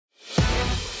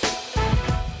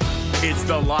It's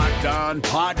the Locked On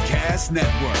Podcast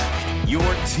Network, your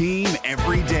team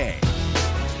every day.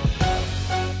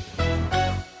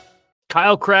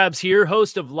 Kyle Krabs here,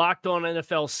 host of Locked On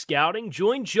NFL Scouting.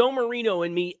 Join Joe Marino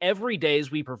and me every day as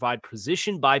we provide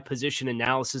position-by-position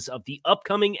analysis of the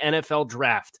upcoming NFL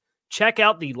Draft. Check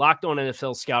out the Locked On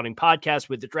NFL Scouting podcast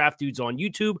with the Draft Dudes on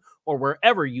YouTube or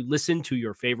wherever you listen to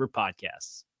your favorite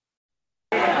podcasts.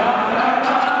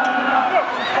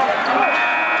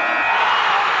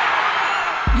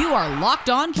 You are Locked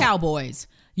On Cowboys,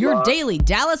 your daily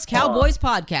Dallas Cowboys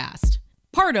podcast.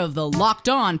 Part of the Locked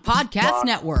On Podcast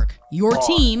Network, your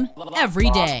team every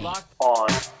day. Locked on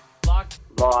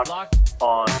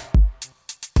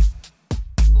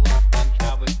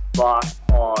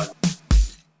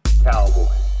Cowboys.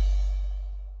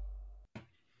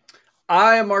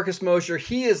 I am Marcus Mosher.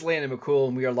 He is Landon McCool,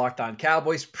 and we are Locked On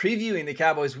Cowboys, previewing the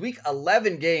Cowboys' Week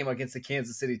 11 game against the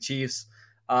Kansas City Chiefs.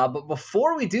 But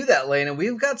before we do that, Landon,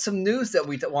 we've got some news that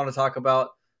we want to talk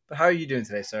about. But how are you doing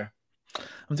today, sir?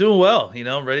 I'm doing well.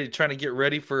 Trying to get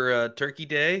ready for Turkey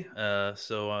Day.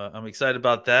 So I'm excited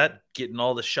about that. Getting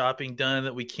all the shopping done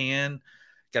that we can.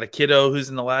 Got a kiddo who's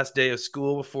in the last day of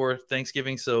school before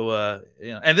Thanksgiving. So,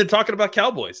 and then talking about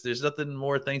Cowboys. There's nothing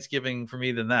more Thanksgiving for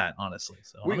me than that, honestly.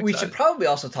 So we should probably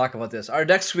also talk about this. Our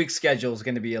next week's schedule is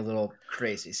going to be a little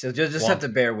crazy. So just have to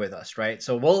bear with us, right?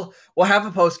 So we'll have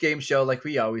a post-game show like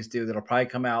we always do. That'll probably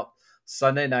come out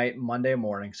Sunday night, Monday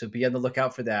morning. So be on the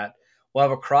lookout for that. We'll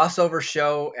have a crossover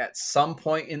show at some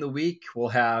point in the week. We'll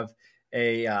have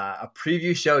a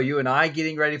preview show, you and I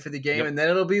getting ready for the game, and then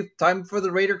it'll be time for the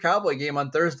Raider-Cowboy game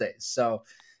on Thursdays. So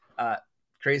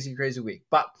crazy week.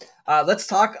 But let's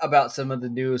talk about some of the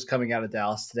news coming out of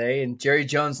Dallas today. And Jerry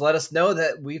Jones let us know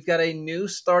that we've got a new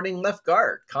starting left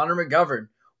guard. Connor McGovern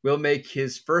will make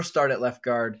his first start at left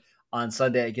guard on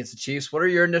Sunday against the Chiefs. What are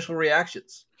your initial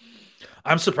reactions?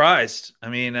 I'm surprised. I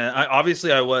mean, I was.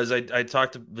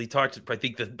 We talked. I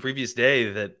think the previous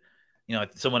day that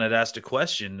someone had asked a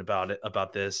question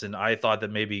about this, and I thought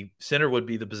that maybe center would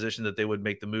be the position that they would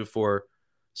make the move for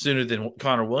sooner than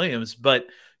Connor Williams. But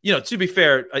to be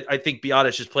fair, I think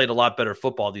Biadasz has played a lot better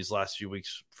football these last few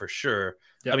weeks for sure.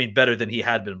 Yep. I mean, better than he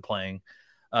had been playing.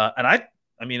 And I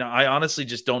honestly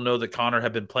just don't know that Connor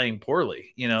had been playing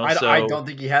poorly. I don't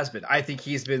think he has been. I think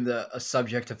he's been a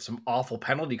subject of some awful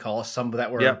penalty calls, some that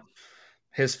were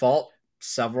his fault,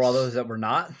 several others that were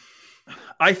not.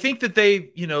 I think that they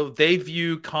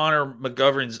view Connor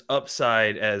McGovern's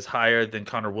upside as higher than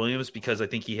Connor Williams because I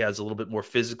think he has a little bit more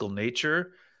physical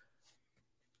nature.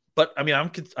 But I mean,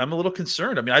 I'm a little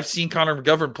concerned. I mean, I've seen Connor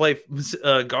McGovern play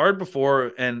guard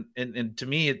before, and to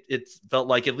me, it felt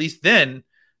like at least then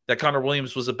that Connor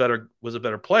Williams was a better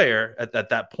player at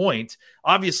that point.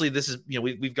 Obviously, this is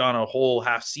we've gone a whole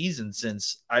half season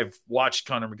since I've watched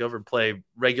Connor McGovern play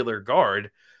regular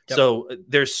guard. Yep. So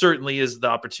there certainly is the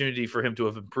opportunity for him to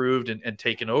have improved and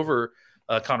taken over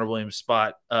Connor Williams'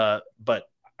 spot. But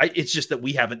it's just that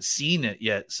we haven't seen it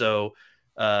yet. So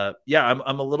I'm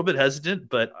a little bit hesitant,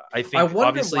 but I think I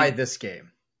wonder why this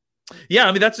game. Yeah,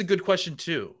 I mean that's a good question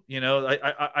too.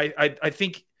 I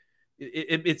think.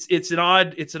 It's an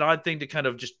odd thing to kind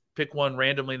of just pick one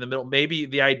randomly in the middle. Maybe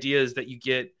the idea is that you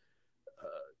get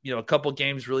a couple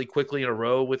games really quickly in a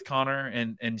row with Connor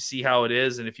and see how it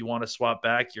is. And if you want to swap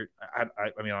back, I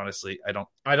mean, honestly, I don't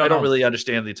really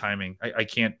understand the timing. I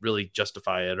can't really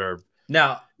justify it. Or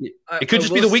now it could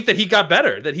just be the week that he got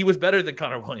better, that he was better than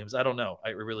Connor Williams. I don't know. I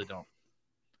really don't.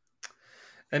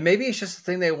 And maybe it's just the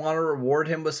thing they want to reward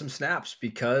him with some snaps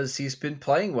because he's been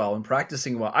playing well and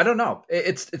practicing well. I don't know.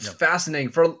 It's fascinating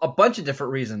for a bunch of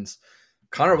different reasons.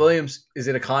 Connor Williams is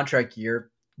in a contract year,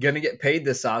 going to get paid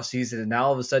this offseason, and now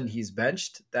all of a sudden he's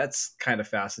benched. That's kind of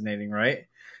fascinating, right?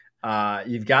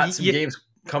 You've got some games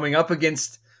coming up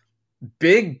against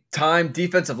big-time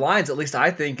defensive lines, at least I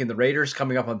think, and the Raiders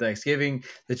coming up on Thanksgiving.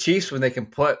 The Chiefs, when they can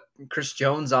put Chris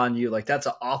Jones on you, that's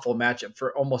an awful matchup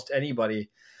for almost anybody.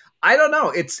 I don't know.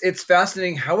 It's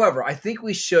fascinating. However, I think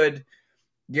we should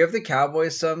give the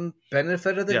Cowboys some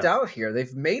benefit of the doubt here.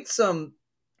 They've made some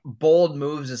bold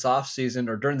moves this offseason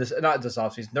or during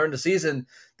the season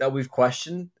that we've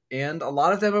questioned, and a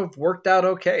lot of them have worked out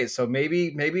okay. So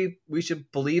maybe we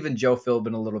should believe in Joe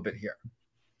Philbin a little bit here.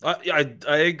 I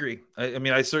agree. I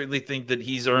mean, I certainly think that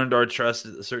he's earned our trust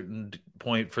at a certain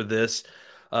point for this.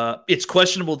 It's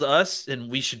questionable to us, and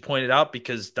we should point it out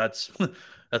because that's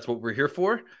what we're here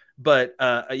for. But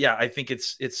I think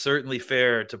it's certainly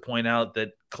fair to point out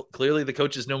that clearly the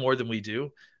coaches know more than we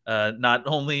do, not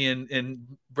only in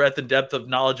breadth and depth of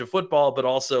knowledge of football, but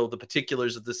also the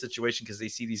particulars of the situation because they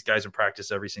see these guys in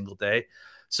practice every single day.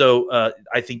 So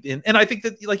I think, and I think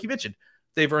that, like you mentioned,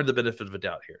 they've earned the benefit of a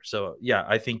doubt here. So yeah,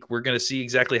 I think we're going to see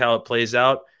exactly how it plays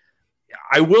out.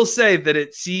 I will say that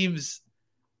it seems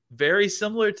very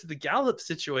similar to the Gallup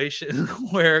situation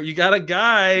where you got a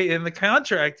guy in the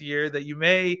contract year that you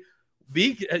may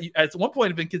be at one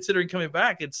point have been considering coming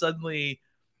back and suddenly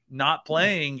not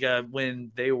playing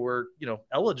when they were,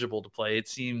 eligible to play. It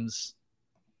seems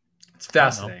it's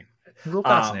fascinating. Real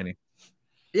fascinating.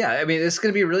 Yeah, I mean, it's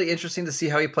going to be really interesting to see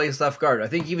how he plays left guard. I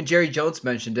think even Jerry Jones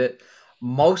mentioned it.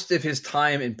 Most of his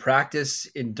time in practice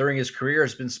during his career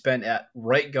has been spent at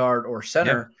right guard or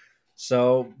center. Yeah.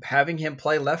 So having him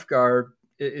play left guard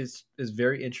is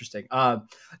very interesting.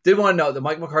 Did want to note that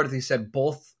Mike McCarthy said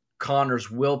both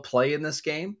Connors will play in this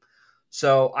game.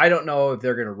 So I don't know if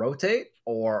they're going to rotate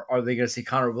or are they going to see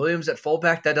Connor Williams at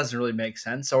fullback? That doesn't really make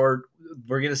sense. Or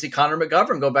we're going to see Connor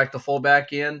McGovern go back to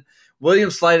fullback in.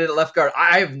 Williams slide at left guard.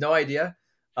 I have no idea.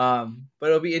 But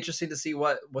it'll be interesting to see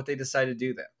what they decide to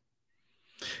do there.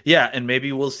 Yeah, and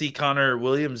maybe we'll see Connor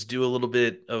Williams do a little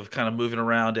bit of kind of moving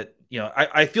around at,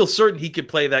 I feel certain he could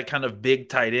play that kind of big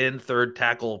tight end, third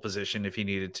tackle position if he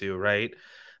needed to, right?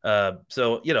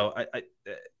 So,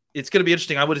 it's going to be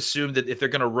interesting. I would assume that if they're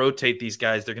going to rotate these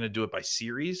guys, they're going to do it by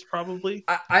series probably.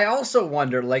 I also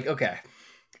wonder, okay,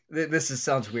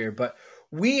 sounds weird, but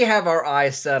we have our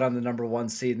eyes set on the number 1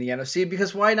 seed in the NFC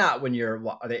because why not when you're,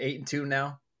 are they 8-2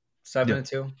 now?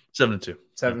 7-2? 7-2.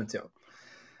 7-2.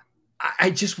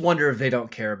 I just wonder if they don't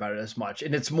care about it as much.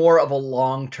 And it's more of a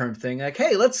long-term thing. Like,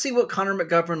 hey, let's see what Connor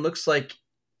McGovern looks like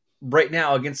right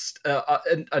now against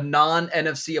a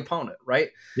non-NFC opponent, right?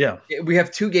 Yeah. We have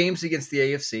 2 games against the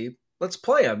AFC. Let's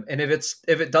play them. And if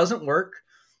it doesn't work,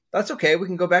 that's okay. We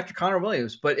can go back to Connor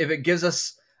Williams. But if it gives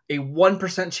us a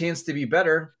 1% chance to be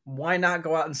better, why not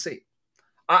go out and see?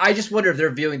 I just wonder if they're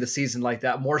viewing the season like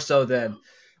that more so than –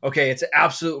 okay, it's an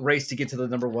absolute race to get to the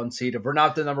number 1 seed. If we're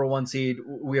not the number 1 seed,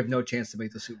 we have no chance to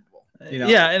make the Super Bowl.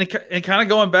 Yeah, and kind of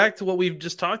going back to what we've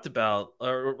just talked about,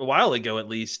 or a while ago at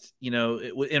least,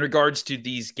 in regards to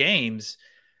these games,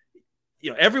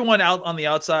 everyone out on the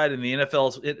outside in the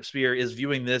NFL sphere is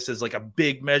viewing this as like a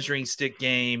big measuring stick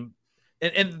game.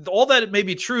 And all that it may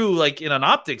be true, like in an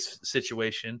optics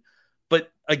situation.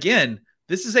 But again,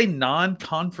 this is a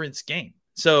non-conference game.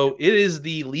 So it is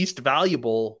the least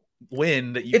valuable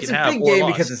win that you can have. It's a big game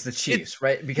because it's the Chiefs,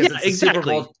 right? Because it's the Super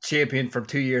Bowl champion from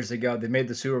 2 years ago. They made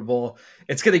the Super Bowl.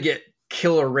 It's going to get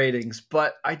killer ratings,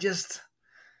 but I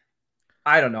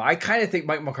don't know. I kind of think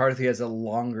Mike McCarthy has a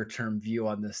longer term view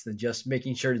on this than just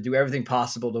making sure to do everything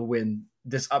possible to win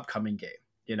this upcoming game.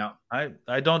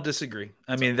 I don't disagree.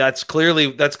 I mean, that's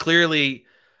clearly,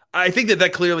 I think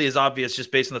that clearly is obvious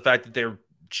just based on the fact that they're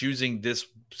choosing this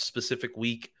specific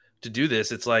week to do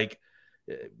this. It's like,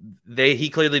 he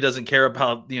clearly doesn't care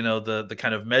about the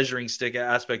kind of measuring stick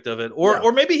aspect of it,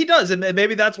 or maybe he does, and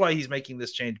maybe that's why he's making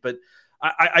this change. But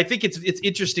I think it's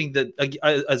interesting that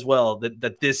as well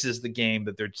that this is the game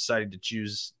that they're deciding to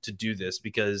choose to do this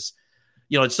because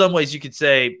in some ways you could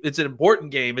say it's an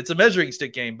important game, it's a measuring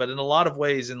stick game, but in a lot of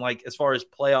ways, and like as far as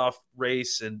playoff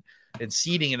race and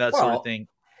seeding and that sort of thing,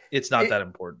 it's not that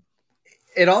important.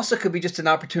 It also could be just an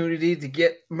opportunity to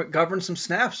get McGovern some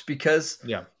snaps because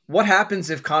what happens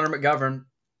if Connor McGovern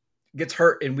gets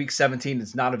hurt in week 17 and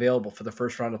is not available for the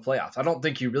first round of playoffs? I don't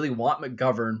think you really want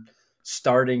McGovern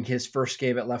starting his first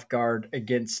game at left guard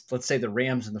against, let's say, the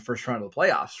Rams in the first round of the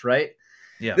playoffs, right?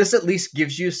 Yeah. This at least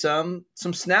gives you some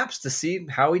snaps to see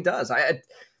how he does.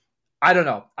 I don't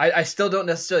know. I still don't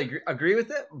necessarily agree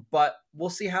with it, but we'll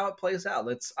see how it plays out.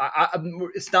 It's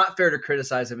not fair to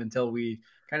criticize him until we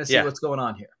kind of see what's going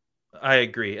on here. I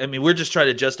agree. I mean, we're just trying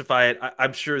to justify it.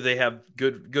 I'm sure they have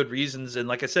good reasons, and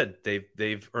like I said,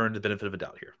 they've earned the benefit of a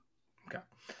doubt here. Okay.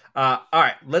 All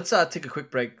right. Let's take a quick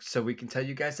break so we can tell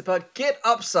you guys about Get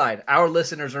Upside. Our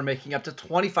listeners are making up to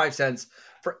 25 cents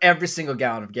for every single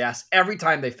gallon of gas every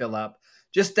time they fill up.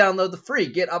 Just download the free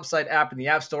Get Upside app in the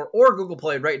App Store or Google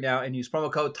Play right now and use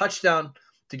promo code Touchdown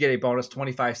to get a bonus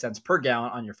 25 cents per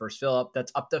gallon on your first fill up.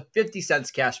 That's up to 50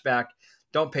 cents cash back.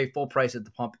 Don't pay full price at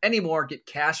the pump anymore. Get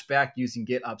cash back using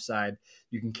Get Upside.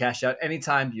 You can cash out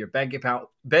anytime to your bank account,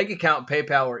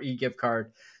 PayPal, or e-gift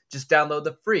card. Just download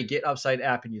the free Get Upside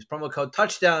app and use promo code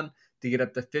Touchdown to get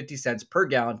up to 50 cents per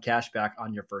gallon cash back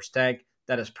on your first tank.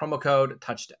 That is promo code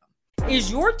Touchdown.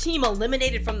 Is your team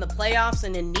eliminated from the playoffs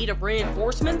and in need of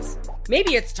reinforcements?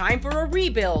 Maybe it's time for a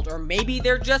rebuild, or maybe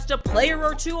they're just a player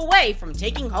or two away from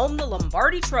taking home the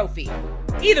Lombardi Trophy.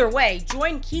 Either way,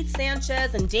 join Keith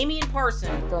Sanchez and Damian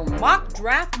Parson for Mock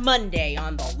Draft Monday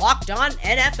on the Locked On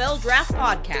NFL Draft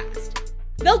Podcast.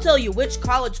 They'll tell you which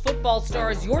college football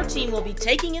stars your team will be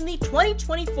taking in the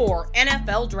 2024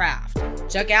 NFL Draft.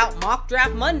 Check out Mock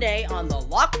Draft Monday on the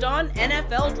Locked On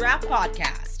NFL Draft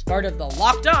Podcast, part of the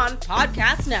Locked On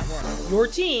Podcast Network, your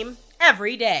team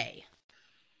every day.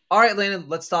 All right, Landon,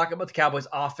 let's talk about the Cowboys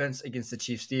offense against the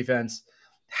Chiefs defense.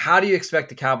 How do you expect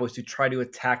the Cowboys to try to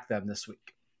attack them this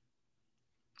week?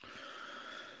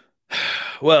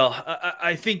 Well,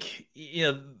 I think,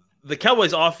 the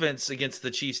Cowboys offense against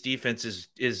the Chiefs defense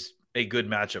is a good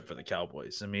matchup for the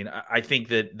Cowboys. I mean, I think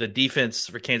that the defense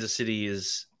for Kansas City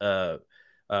is,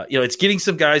 it's getting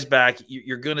some guys back.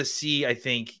 You're going to see, I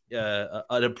think,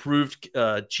 an improved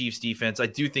Chiefs defense. I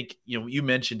do think, you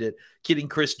mentioned it, getting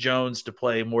Chris Jones to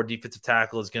play more defensive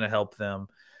tackle is going to help them.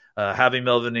 Having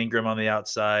Melvin Ingram on the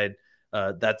outside,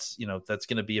 that's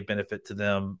going to be a benefit to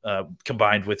them,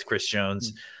 combined with Chris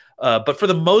Jones. But for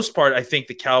the most part, I think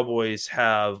the Cowboys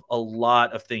have a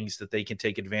lot of things that they can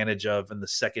take advantage of in the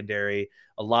secondary,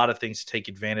 a lot of things to take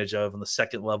advantage of on the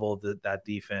second level of that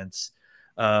defense.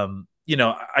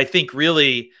 I think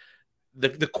really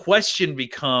the question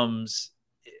becomes,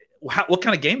 what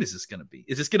kind of game is this going to be?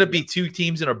 Is this going to be two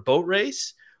teams in a boat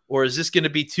race, or is this going to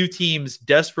be two teams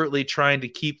desperately trying to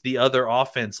keep the other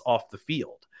offense off the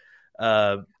field?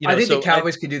 I think the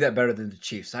Cowboys can do that better than the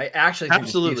Chiefs. I actually think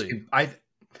absolutely. The Chiefs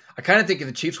I kind of think if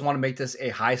the Chiefs want to make this a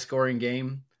high-scoring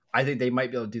game, I think they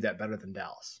might be able to do that better than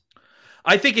Dallas.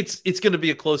 I think it's going to be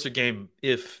a closer game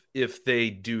if they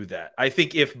do that. I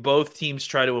think if both teams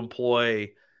try to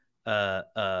employ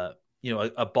a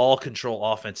ball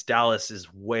control offense, Dallas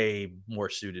is way more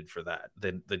suited for that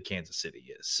than Kansas City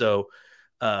is. So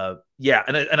and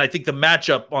I think the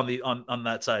matchup on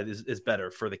that side is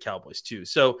better for the Cowboys too.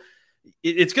 So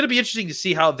it's going to be interesting to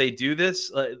see how they do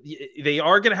this. They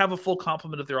are going to have a full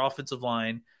complement of their offensive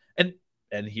line.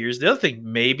 And here's the other thing.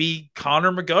 Maybe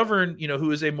Connor McGovern, who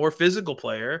is a more physical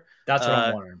player. That's what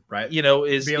I'm wondering, right?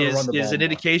 Is an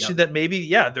indication that maybe,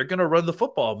 they're going to run the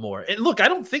football more. And look, I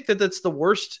don't think that that's the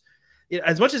worst.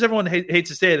 As much as everyone hates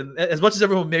to say it, and as much as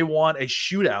everyone may want a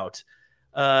shootout,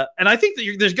 and I think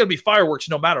that there's going to be fireworks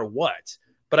no matter what.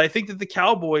 But I think that the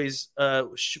Cowboys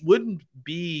wouldn't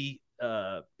be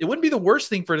the worst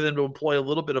thing for them to employ a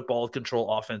little bit of ball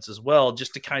control offense as well,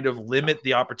 just to kind of limit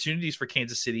the opportunities for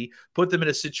Kansas City, put them in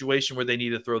a situation where they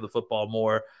need to throw the football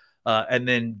more, and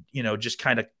then just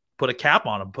kind of put a cap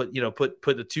on them, put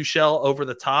the two shell over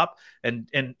the top, and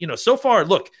so far,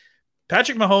 look,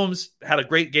 Patrick Mahomes had a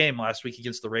great game last week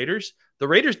against the Raiders. The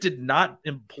Raiders did not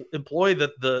employ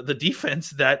the defense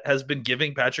that has been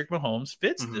giving Patrick Mahomes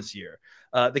fits this year.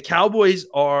 The Cowboys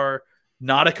are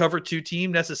not a cover two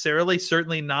team necessarily,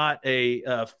 certainly not a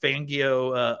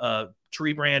Fangio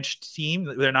tree branch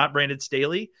team. They're not Brandon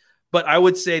Staley, but I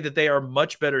would say that they are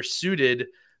much better suited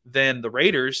than the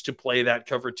Raiders to play that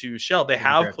cover two shell. They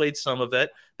have played some of it.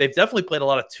 They've definitely played a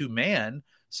lot of two man.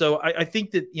 So I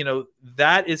think that,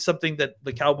 that is something that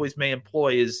the Cowboys may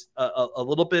employ is a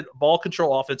little bit ball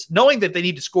control offense, knowing that they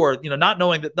need to score, not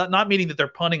knowing that, not meaning that they're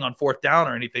punting on fourth down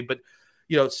or anything, but,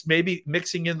 maybe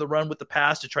mixing in the run with the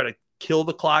pass to try to kill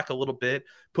the clock a little bit,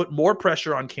 put more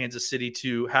pressure on Kansas City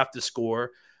to have to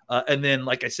score. And then,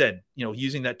 like I said,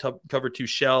 using that cover two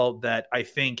shell that I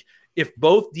think if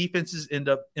both defenses end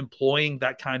up employing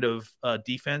that kind of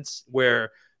defense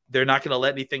where they're not going to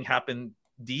let anything happen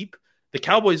deep, the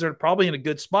Cowboys are probably in a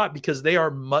good spot because they are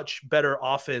much better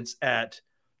offense at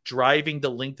driving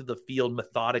the length of the field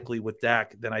methodically with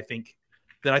Dak than I think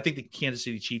the Kansas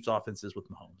City Chiefs offense is with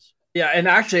Mahomes. Yeah, and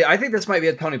actually, I think this might be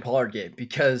a Tony Pollard game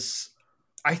because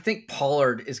I think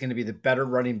Pollard is going to be the better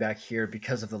running back here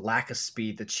because of the lack of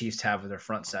speed the Chiefs have in their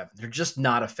front seven. They're just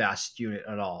not a fast unit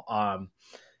at all.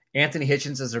 Anthony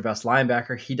Hitchens is their best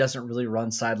linebacker. He doesn't really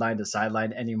run sideline to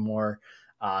sideline anymore.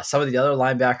 Some of the other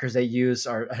linebackers they use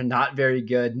are not very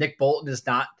good. Nick Bolton is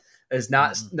not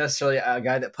necessarily a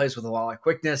guy that plays with a lot of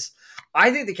quickness.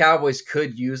 I think the Cowboys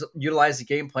could utilize a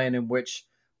game plan in which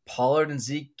Pollard and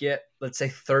Zeke get, let's say,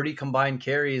 30 combined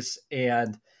carries,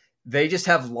 and they just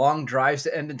have long drives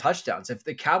to end in touchdowns. If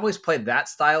the Cowboys play that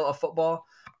style of football,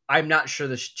 I'm not sure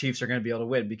the Chiefs are going to be able to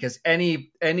win because any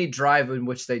drive in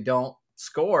which they don't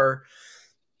score,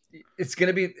 it's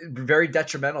going to be very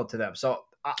detrimental to them. So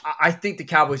I think the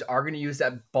Cowboys are going to use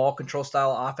that ball control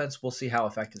style offense. We'll see how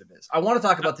effective it is. I want to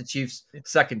talk about the Chiefs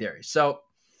secondary. So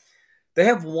they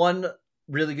have one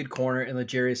really good corner in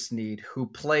L'Jarius Sneed who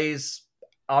plays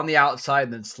on the outside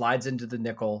and then slides into the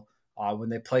nickel when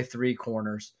they play three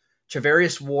corners.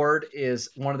 Charvarius Ward is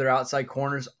one of their outside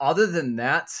corners. Other than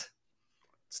that,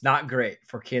 it's not great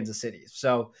for Kansas City.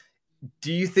 So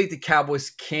do you think the Cowboys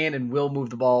can and will move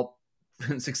the ball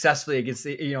successfully against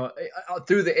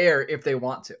through the air if they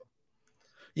want to?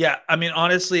 Yeah, I mean,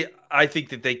 honestly, I think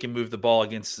that they can move the ball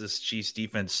against this Chiefs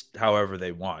defense however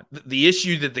they want. The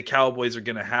issue that the Cowboys are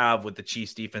going to have with the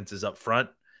Chiefs defense is up front.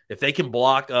 If they can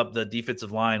block up the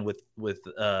defensive line with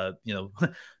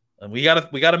we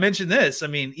gotta mention this. I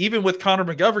mean, even with Connor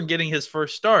McGovern getting his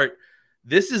first start,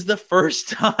 this is the first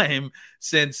time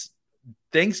since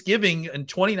Thanksgiving in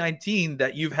 2019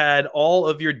 that you've had all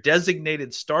of your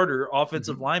designated starter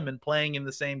offensive linemen playing in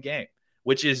the same game,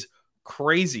 which is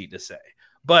crazy to say.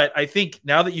 But I think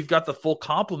now that you've got the full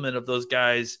complement of those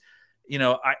guys,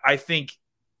 I think,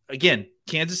 again,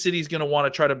 Kansas City is going to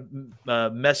want to try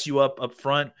to mess you up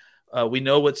front. We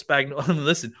know what Spagnuolo –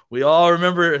 listen, we all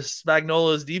remember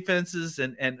Spagnuolo's defenses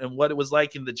and what it was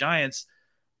like in the Giants.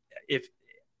 If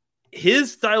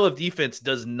his style of defense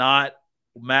does not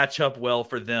match up well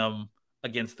for them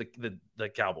against the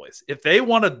Cowboys, if they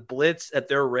want to blitz at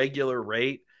their regular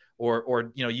rate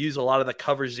or use a lot of the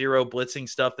cover zero blitzing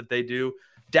stuff that they do,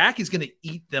 Dak is going to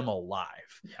eat them alive.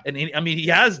 Yeah. And he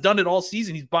has done it all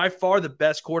season. He's by far the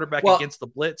best quarterback against the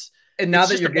blitz. And now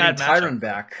that you're getting Tyron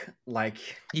back,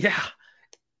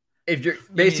 if you're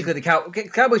basically the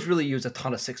Cowboys really use a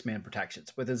ton of 6-man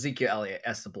protections with Ezekiel Elliott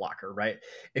as the blocker, right?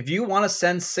 If you want to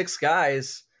send 6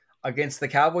 guys against the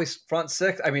Cowboys front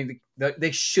 6, I mean,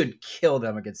 they should kill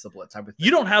them against the blitz.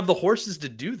 You don't have the horses to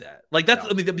do that.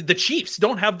 The Chiefs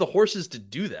don't have the horses to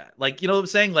do that. You know what I'm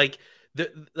saying?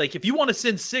 If you want to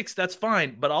send 6, that's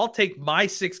fine, but I'll take my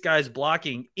 6 guys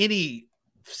blocking any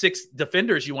 6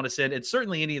 defenders you want to send, and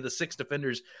certainly any of the 6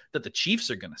 defenders that the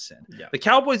Chiefs are going to send. Yeah. The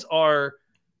Cowboys are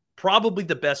probably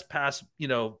the best pass,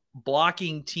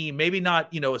 blocking team. Maybe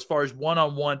not, as far as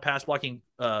one-on-one pass blocking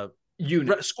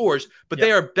scores, but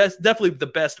they are definitely the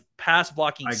best pass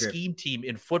blocking scheme team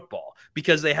in football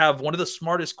because they have one of the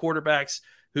smartest quarterbacks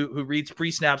who reads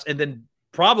pre-snaps and then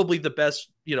probably the best,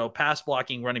 pass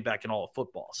blocking running back in all of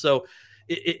football. So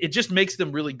it just makes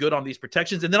them really good on these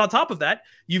protections. And then on top of that,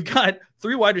 you've got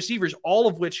 3 wide receivers, all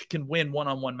of which can win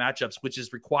one-on-one matchups, which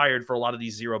is required for a lot of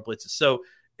these zero blitzes. So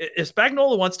if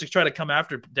Spagnuolo wants to try to come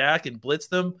after Dak and blitz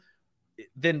them,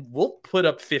 then we'll put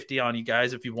up 50 on you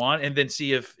guys if you want, and then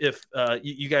see if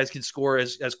you guys can score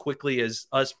as quickly as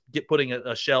us putting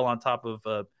a shell on top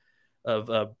of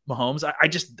Mahomes.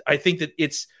 I think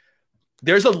that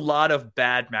there's a lot of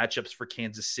bad matchups for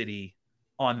Kansas City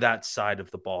on that side of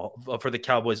the ball for the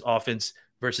Cowboys offense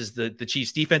versus the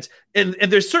Chiefs defense. And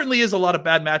there certainly is a lot of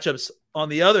bad matchups on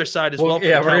the other side as well.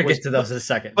 Yeah, we're going to get to those in a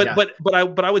second. But I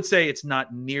would say it's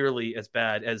not nearly as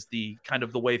bad as the kind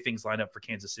of the way things line up for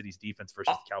Kansas City's defense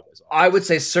versus the Cowboys offense. I would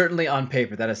say certainly on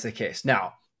paper that is the case.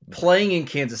 Now, playing in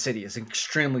Kansas City is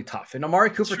extremely tough. And Amari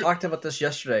Cooper talked about this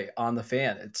yesterday on The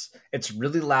Fan. It's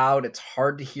really loud. It's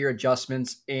hard to hear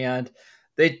adjustments. And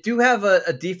they do have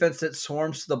a defense that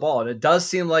swarms to the ball. And it does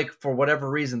seem like, for whatever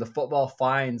reason, the football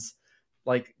finds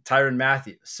Tyrann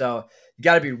Mathieu. So you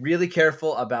got to be really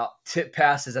careful about tip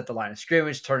passes at the line of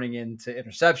scrimmage, turning into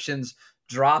interceptions,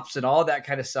 drops, and all that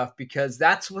kind of stuff, because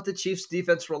that's what the Chiefs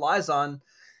defense relies on.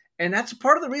 And that's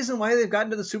part of the reason why they've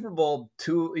gotten to the Super Bowl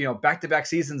back-to-back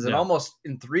seasons and almost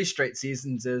in 3 straight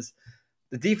seasons is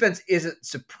the defense isn't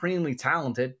supremely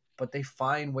talented, but they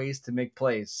find ways to make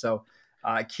plays. So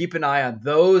keep an eye on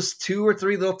those 2 or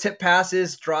 3 little tip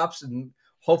passes, drops, and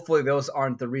hopefully those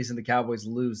aren't the reason the Cowboys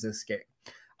lose this game.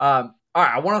 All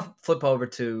right, I want to flip over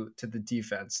to the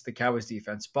defense, the Cowboys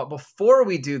defense. But before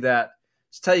we do that,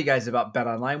 let's tell you guys about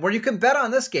BetOnline, where you can bet on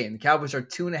this game. The Cowboys are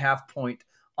 2.5-point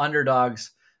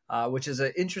underdogs, which is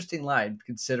an interesting line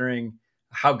considering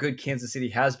how good Kansas City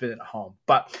has been at home.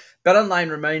 But BetOnline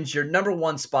remains your number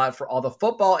 1 spot for all the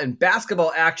football and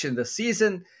basketball action this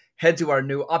season. Head to our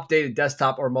new updated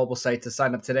desktop or mobile site to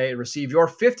sign up today and receive your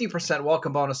 50%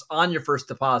 welcome bonus on your first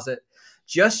deposit.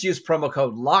 Just use promo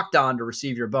code LOCKEDON to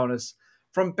receive your bonus.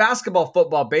 From basketball,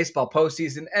 football, baseball,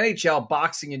 postseason, NHL,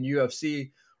 boxing, and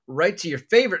UFC, right to your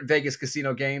favorite Vegas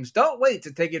casino games. Don't wait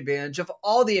to take advantage of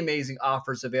all the amazing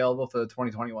offers available for the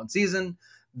 2021 season.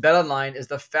 BetOnline is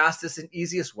the fastest and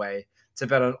easiest way to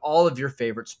bet on all of your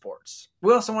favorite sports.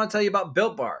 We also want to tell you about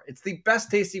Built Bar. It's the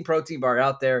best tasting protein bar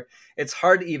out there. It's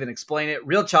hard to even explain it.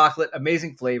 Real chocolate,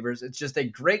 amazing flavors. It's just a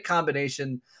great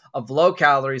combination of low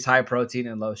calories, high protein,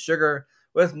 and low sugar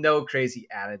with no crazy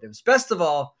additives. Best of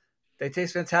all, they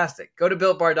taste fantastic. Go to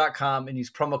BuiltBar.com and use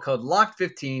promo code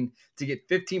LOCKED15 to get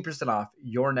 15% off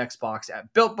your next box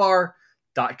at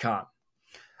BuiltBar.com.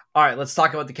 All right, let's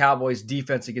talk about the Cowboys'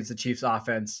 defense against the Chiefs'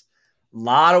 offense. A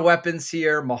lot of weapons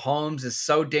here. Mahomes is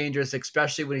so dangerous,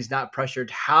 especially when he's not pressured.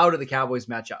 How do the Cowboys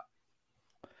match up?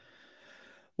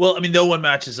 Well, I mean, no one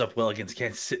matches up well against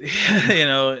Kansas City,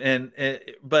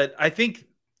 but I think,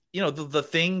 the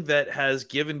thing that has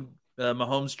given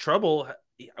Mahomes trouble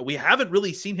we haven't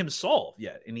really seen him solve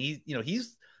yet. And he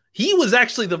was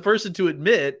actually the person to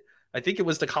admit, I think it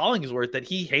was to Collingsworth, that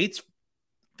he hates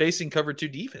facing cover 2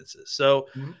 defenses. So,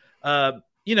 I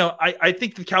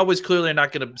think the Cowboys clearly are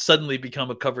not going to suddenly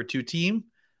become a cover 2 team.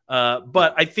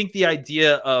 But I think the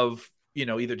idea of,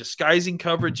 either disguising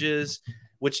coverages,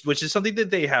 which is something that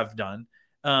they have done,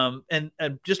 and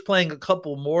just playing a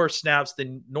couple more snaps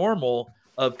than normal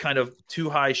of kind of too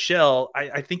high shell,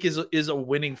 I think is a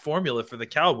winning formula for the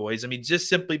Cowboys. I mean, just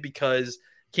simply because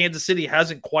Kansas City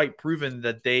hasn't quite proven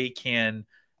that they can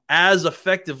as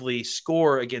effectively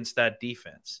score against that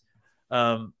defense.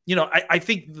 I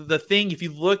think the thing, if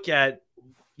you look at,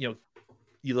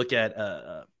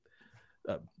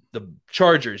 the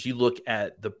Chargers, you look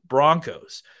at the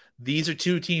Broncos, these are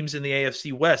 2 teams in the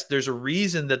AFC West. There's a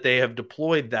reason that they have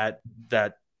deployed that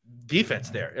defense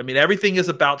there. I mean, everything is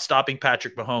about stopping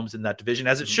Patrick Mahomes in that division,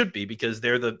 as it should be, because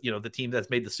they're the team that's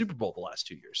made the Super Bowl the last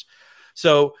 2 years.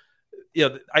 So,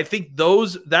 I think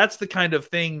that's the kind of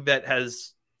thing that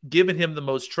has given him the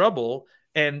most trouble.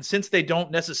 And since they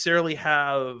don't necessarily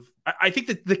have, I think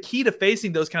that the key to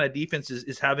facing those kind of defenses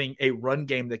is having a run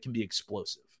game that can be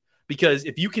explosive. Because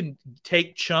if you can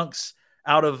take chunks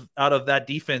out of that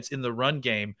defense in the run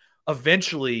game,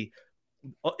 eventually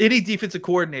any defensive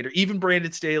coordinator, even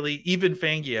Brandon Staley, even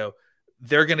Fangio,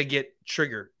 they're going to get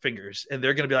trigger fingers, and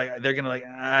they're going to be like,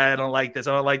 I don't like this.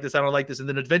 I don't like this. I don't like this. And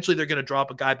then eventually they're going to drop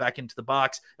a guy back into the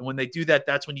box. And when they do that,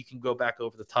 that's when you can go back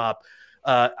over the top.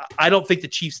 I don't think the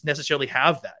Chiefs necessarily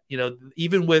have that,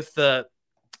 even with their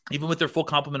full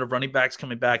complement of running backs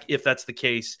coming back. If that's the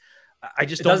case, I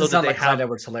just don't know that they have.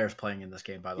 Edwards-Hilaire's playing in this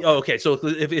game, by the way. Oh, okay. So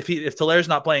if Hilaire's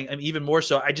not playing, I mean, even more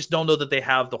so, I just don't know that they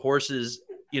have the horses,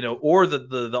 or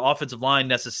the offensive line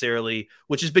necessarily,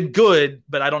 which has been good,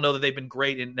 but I don't know that they've been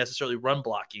great in necessarily run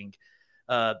blocking.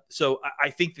 So I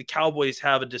think the Cowboys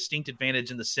have a distinct advantage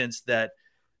in the sense that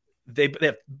they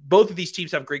have, both of these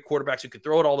teams have great quarterbacks who can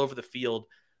throw it all over the field.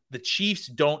 The Chiefs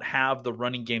don't have the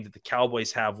running game that the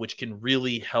Cowboys have, which can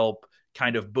really help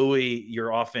kind of buoy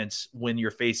your offense when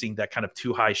you're facing that kind of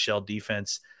too high shell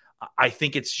defense. I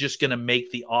think it's just going to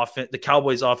make the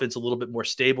Cowboys offense a little bit more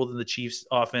stable than the Chiefs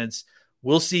offense.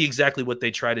 We'll see exactly what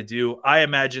they try to do. I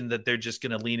imagine that they're just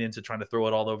going to lean into trying to throw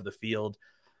it all over the field.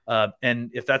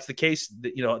 And if that's the case,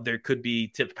 there could be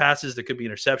tipped passes, there could be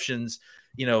interceptions.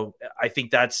 I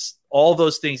think that's all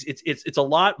those things. It's a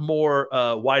lot more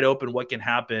wide open what can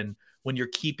happen when you're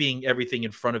keeping everything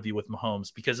in front of you with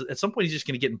Mahomes, because at some point he's just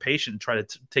going to get impatient and try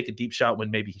to take a deep shot when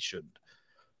maybe he shouldn't.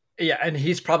 Yeah, and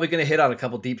he's probably going to hit on a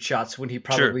couple deep shots when he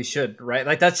probably should, right?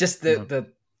 Like that's just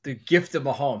the gift of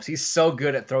Mahomes. He's so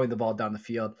good at throwing the ball down the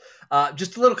field.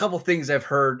 Just a little couple things I've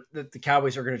heard that the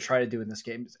Cowboys are going to try to do in this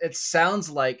game. It sounds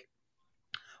like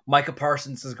Micah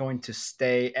Parsons is going to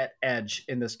stay at edge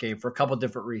in this game for a couple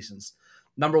different reasons.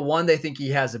 Number one, they think he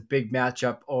has a big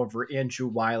matchup over Andrew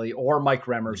Wiley or Mike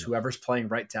Remmers, whoever's playing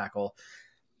right tackle.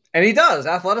 And he does,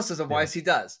 athleticism-wise, he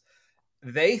does.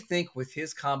 They think with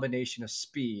his combination of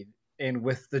speed and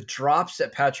with the drops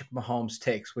that Patrick Mahomes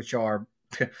takes, which are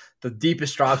the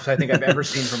deepest drops I think I've ever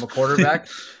seen from a quarterback,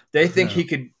 they think he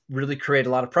could really create a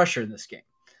lot of pressure in this game.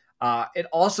 It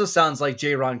also sounds like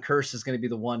Jaron Kearse is going to be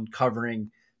the one covering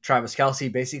Travis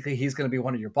Kelce. Basically, he's going to be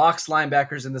one of your box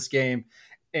linebackers in this game.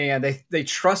 And they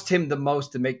trust him the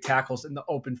most to make tackles in the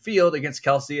open field against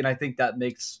Kelce. And I think that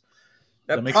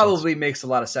probably makes a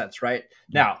lot of sense, right?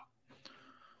 Yeah. Now,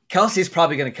 Kelsey's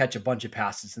probably going to catch a bunch of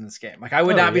passes in this game. Like I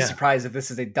would not be surprised if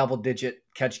this is a double-digit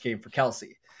catch game for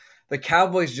Kelce. The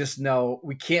Cowboys just know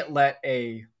we can't let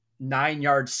a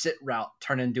 9-yard sit route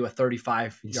turn into a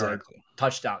 35-yard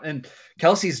touchdown. And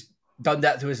Kelsey's done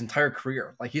that through his entire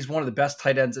career. Like he's one of the best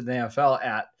tight ends in the NFL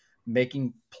at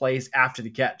making plays after the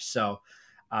catch. So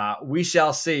we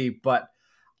shall see. But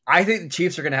I think the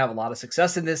Chiefs are going to have a lot of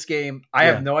success in this game. I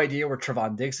have no idea where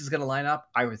Trevon Diggs is going to line up.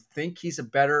 I would think he's a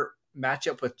better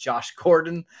matchup with Josh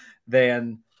Gordon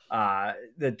than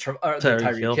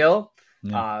Tyreek Hill.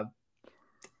 Yeah.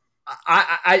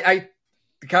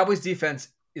 The Cowboys defense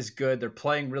is good. They're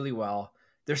playing really well.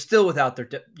 They're still without their,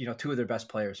 two of their best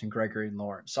players in Gregory and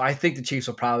Lawrence. So I think the Chiefs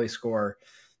will probably score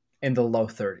in the low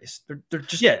 30s.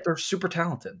 They're super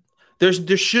talented.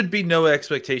 There should be no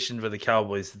expectation for the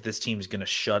Cowboys that this team is going to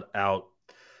shut out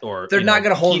or they're not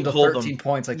going to hold them to 13 them.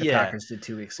 points like the Packers did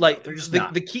 2 weeks ago. Like they're just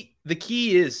the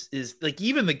key is like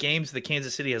even the games that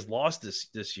Kansas City has lost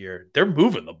this year, they're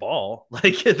moving the ball.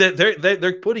 Like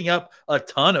they're putting up a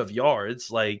ton of yards.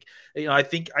 Like, I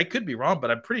think I could be wrong, but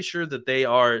I'm pretty sure that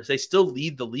they still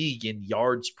lead the league in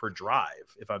yards per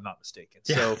drive, if I'm not mistaken.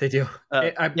 Yeah, so they do.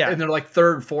 And they're like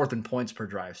third, fourth in points per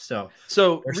drive. So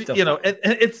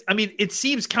and it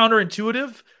seems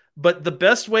counterintuitive. But the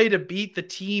best way to beat the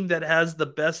team that has the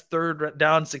best third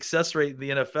down success rate in the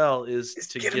NFL is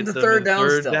to get them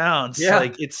third downs. Yeah.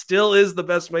 Like, it still is the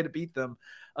best way to beat them.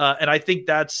 And I think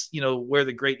that's, where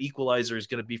the great equalizer is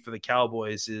going to be for the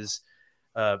Cowboys is,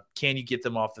 can you get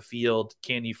them off the field?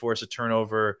 Can you force a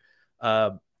turnover?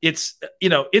 It's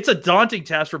a daunting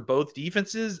task for both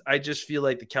defenses. I just feel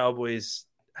like the Cowboys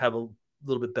have a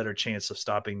little bit better chance of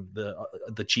stopping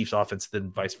the Chiefs offense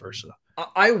than vice versa.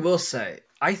 I will say,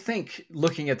 I think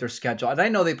looking at their schedule, and I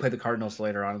know they play the Cardinals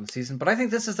later on in the season, but I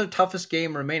think this is their toughest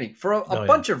game remaining for a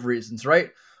bunch of reasons, right?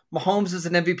 Mahomes is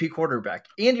an MVP quarterback.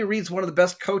 Andy Reid's one of the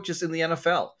best coaches in the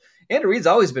NFL. Andy Reid's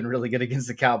always been really good against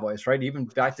the Cowboys, right? Even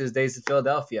back to his days in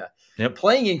Philadelphia. Yep.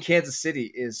 Playing in Kansas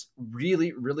City is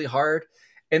really, really hard.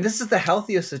 And this is the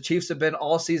healthiest the Chiefs have been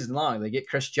all season long. They get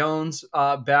Chris Jones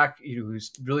back,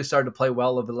 who's really started to play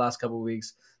well over the last couple of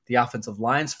weeks. The offensive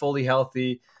line's fully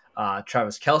healthy.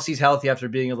 Travis Kelce's healthy after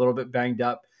being a little bit banged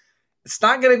up. It's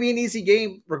not going to be an easy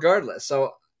game regardless.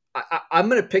 So I'm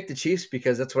going to pick the Chiefs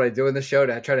because that's what I do in the show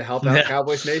to try to help out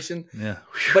Cowboys Nation. Yeah.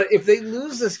 But if they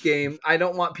lose this game, I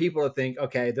don't want people to think,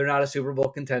 okay, they're not a Super Bowl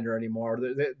contender anymore.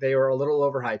 They are a little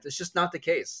overhyped. It's just not the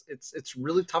case. It's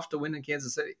really tough to win in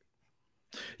Kansas City.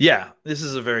 Yeah, this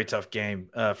is a very tough game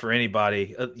for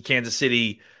anybody. Kansas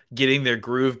City getting their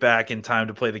groove back in time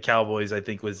to play the Cowboys, I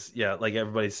think was, like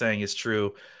everybody's saying, is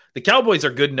true. The Cowboys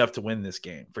are good enough to win this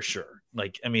game for sure.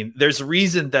 Like, I mean, there's a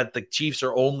reason that the Chiefs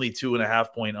are only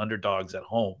 2.5 point underdogs at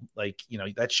home. Like,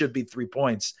 that should be 3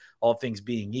 points, all things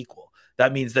being equal.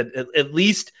 That means that at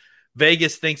least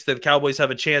Vegas thinks that the Cowboys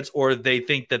have a chance, or they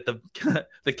think that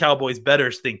the Cowboys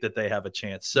bettors think that they have a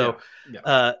chance. So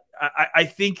I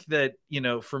think that,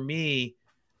 for me,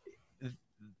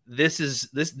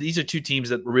 these are two teams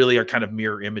that really are kind of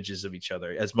mirror images of each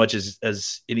other as much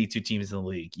as any two teams in the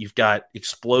league. You've got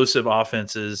explosive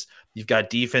offenses. You've got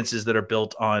defenses that are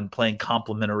built on playing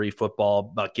complementary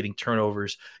football, about getting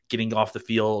turnovers, getting off the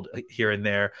field here and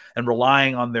there, and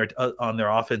relying on their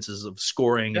offenses of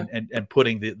scoring and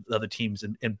putting the other teams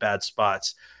in bad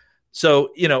spots. So,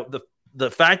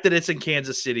 the fact that it's in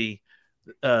Kansas City,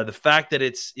 the fact that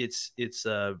it's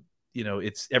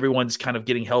everyone's kind of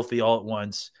getting healthy all at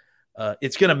once.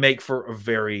 It's going to make for a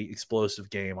very explosive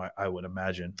game, I would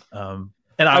imagine. And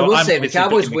I will say, if the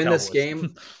Cowboys win this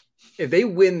game, if they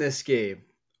win this game,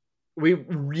 we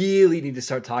really need to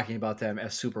start talking about them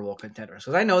as Super Bowl contenders.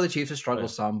 Because I know the Chiefs have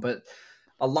struggled some, but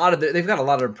they've got a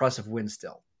lot of impressive wins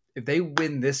still. If they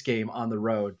win this game on the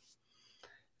road,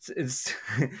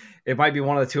 it might be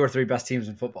one of the 2 or 3 best teams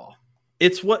in football.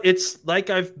 It's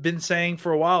like I've been saying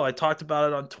for a while. I talked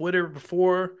about it on Twitter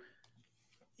before.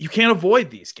 You can't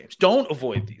avoid these games. Don't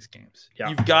avoid these games. Yeah.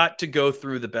 You've got to go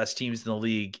through the best teams in the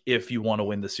league if you want to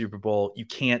win the Super Bowl. You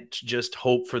can't just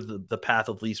hope for the path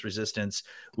of least resistance.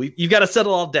 You've got to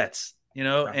settle all debts,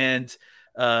 right. And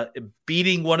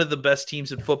beating one of the best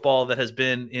teams in football that has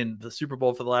been in the Super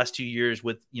Bowl for the last 2 years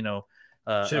with, should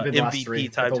have been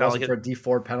MVP type talent for a D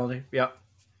Ford penalty. Yep.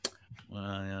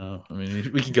 Well, I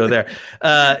mean, we can go there.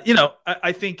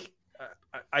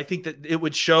 I think that it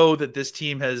would show that this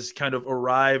team has kind of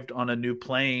arrived on a new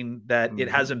plane that it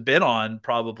hasn't been on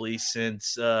probably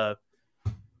since,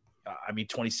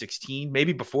 2016,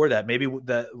 maybe before that, maybe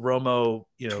the Romo,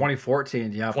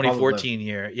 2014. Yeah. 2014 probably.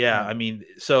 year. Yeah. I mean,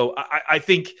 so I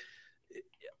think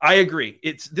I agree.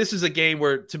 This is a game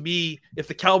where, to me, if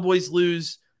the Cowboys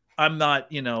lose, I'm not,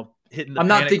 hitting the I'm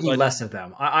not thinking button. Less of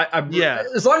them.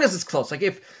 As long as it's close. Like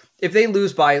if they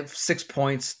lose by 6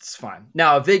 points, it's fine.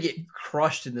 Now, if they get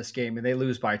crushed in this game and they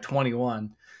lose by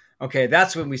 21, okay,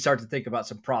 that's when we start to think about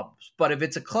some problems. But if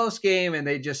it's a close game and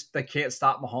they can't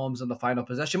stop Mahomes in the final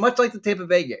possession, much like the Tampa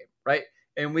Bay game, right?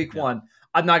 In week 1,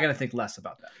 I'm not going to think less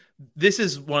about that. This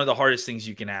is one of the hardest things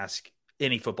you can ask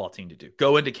any football team to do.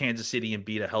 Go into Kansas City and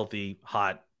beat a healthy,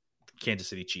 hot Kansas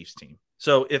City Chiefs team.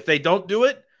 So if they don't do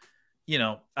it,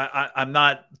 I'm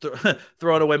not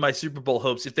throwing away my Super Bowl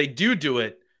hopes. If they do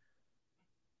it,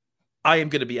 I am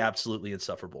going to be absolutely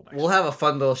insufferable next week. Have a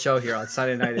fun little show here on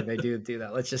Sunday night if they do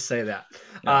that. Let's just say that.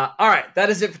 All right,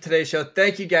 that is it for today's show.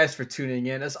 Thank you guys for tuning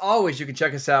in. As always, you can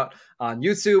check us out on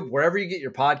YouTube, wherever you get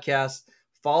your podcasts.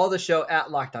 Follow the show at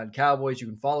Locked On Cowboys. You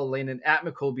can follow Landon at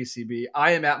McCoolBCB.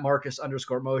 I am at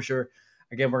Marcus_Mosher.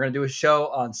 Again, we're going to do a show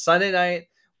on Sunday night.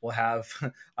 We'll have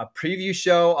a preview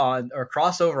show or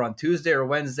crossover on Tuesday or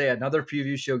Wednesday, another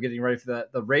preview show getting ready for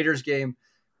the Raiders game.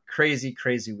 Crazy,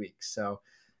 crazy week. So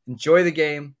enjoy the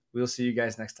game. We'll see you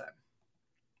guys next time.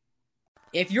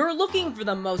 If you're looking for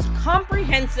the most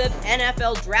comprehensive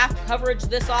NFL draft coverage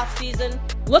this offseason,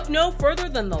 look no further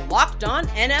than the Locked On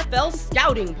NFL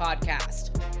Scouting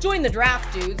Podcast. Join the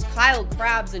draft dudes, Kyle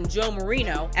Krabs and Joe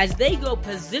Marino, as they go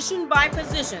position by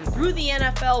position through the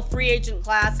NFL free agent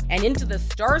class and into the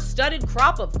star-studded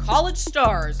crop of college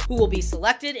stars who will be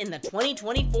selected in the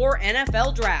 2024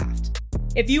 NFL Draft.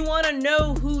 If you want to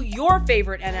know who your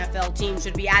favorite NFL team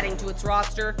should be adding to its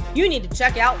roster, you need to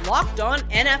check out Locked On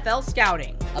NFL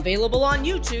Scouting, available on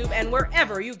YouTube and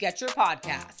wherever you get your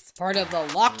podcasts. Part of the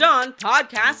Locked On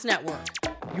Podcast Network,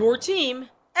 your team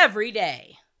every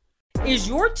day. Is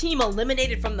your team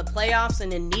eliminated from the playoffs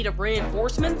and in need of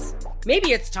reinforcements?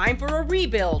 Maybe it's time for a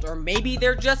rebuild, or maybe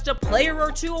they're just a player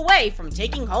or two away from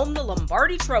taking home the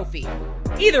Lombardi Trophy.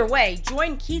 Either way,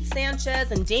 join Keith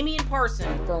Sanchez and Damian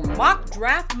Parson for Mock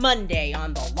Draft Monday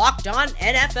on the Locked On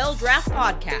NFL Draft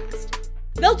Podcast.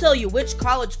 They'll tell you which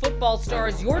college football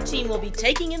stars your team will be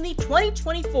taking in the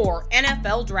 2024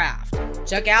 NFL Draft.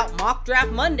 Check out Mock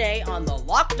Draft Monday on the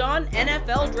Locked On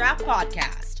NFL Draft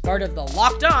Podcast, part of the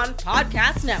Locked On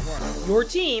Podcast Network, your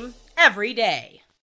team every day.